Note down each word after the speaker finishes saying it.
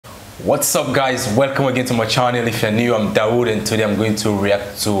What's up guys, welcome again to my channel. If you're new, I'm Dawood and today I'm going to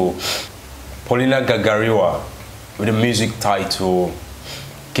react to Polina Gagarina with the music title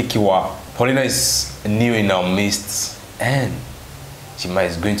Cuckoo. Polina is new in our midst and she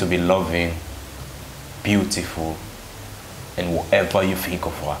is going to be loving, beautiful and whatever you think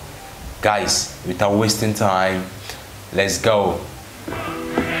of her. Guys, without wasting time, let's go.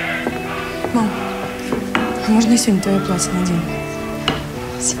 Мам, а можно я сегодня твое платье надену?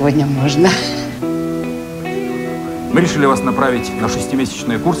 Сегодня можно. Мы решили вас направить на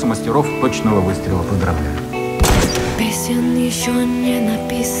 6-месячные курсы мастеров точного выстрела. Поздравляю. Песен еще не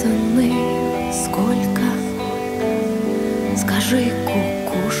написаны сколько. Скажи,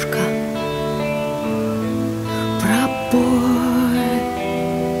 кукушка, пропой.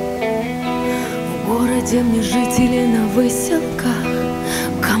 В городе мне жить или на выселках,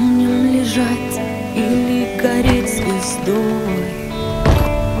 камнем лежать или гореть звездой.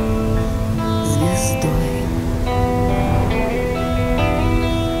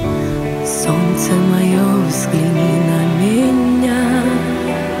 Солнце мое, взгляни на меня.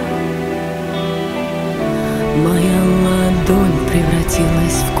 Моя ладонь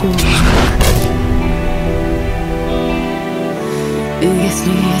превратилась в кулак. И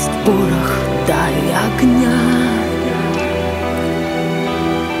если есть порох, дай огня.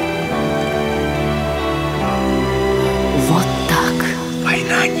 Вот так.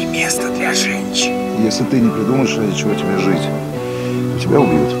 Война не место для женщин. Если ты не придумаешь, ради чего тебе жить, тебя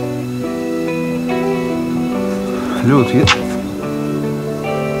убьют. Люд, Кто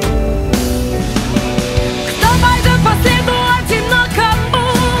пойдет по следу одинокому?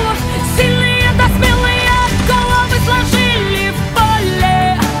 Сильные да смелые головы сложили в поле,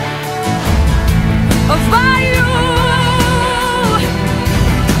 в бою.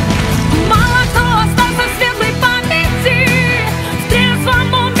 Мало кто остался в светлой памяти, в трезвом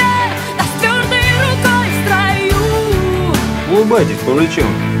уме, да с твердой рукой в строю. Улыбайтесь, Павличен.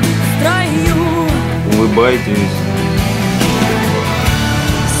 В строю. Улыбайтесь.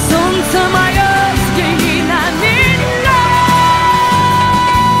 Солнце мое, взгляни на меня.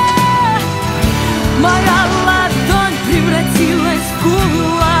 Моя ладонь превратилась в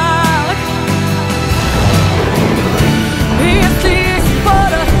кулак. Если есть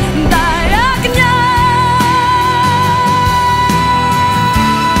порох, дай огня.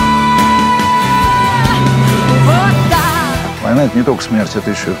 Вот так. война — это не только смерть, это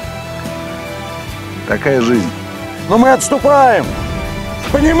еще такая жизнь. Но мы отступаем!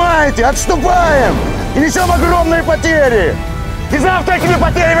 Понимаете, отступаем! И несем огромные потери! И завтра этими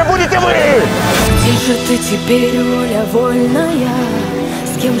потерями будете вы! Где же ты теперь, воля вольная?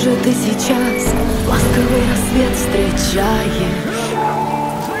 С кем же ты сейчас ласковый рассвет встречаешь?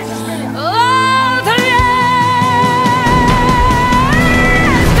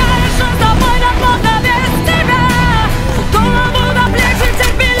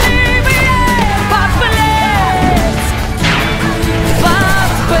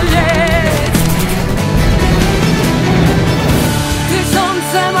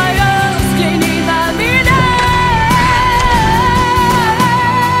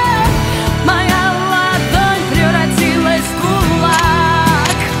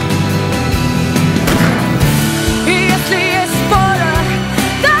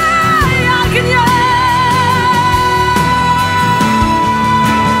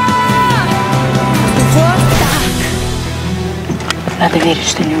 Надо верить,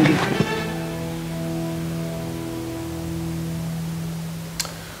 что не убил.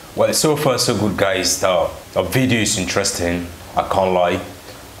 Well, so far so good guys. The video is interesting, I can't lie.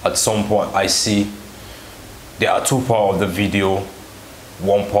 At some point I see there are two parts of the video.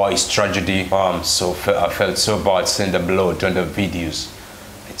 One part is tragedy. So I felt so bad seeing the blood during the videos.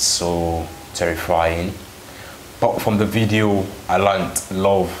 It's so terrifying. But from the video I learned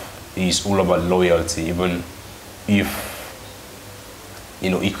love is all about loyalty. Even if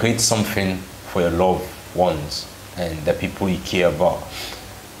you create something for your loved ones and the people you care about.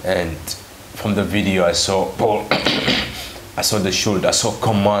 And from the video I saw Paul, I saw the shoulder, I saw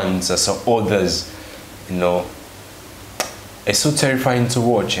commands, I saw orders, It's so terrifying to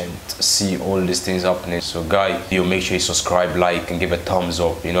watch and see all these things happening. So guys, make sure you subscribe, like and give a thumbs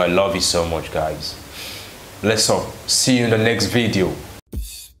up. I love you so much guys. Let's see you in the next video.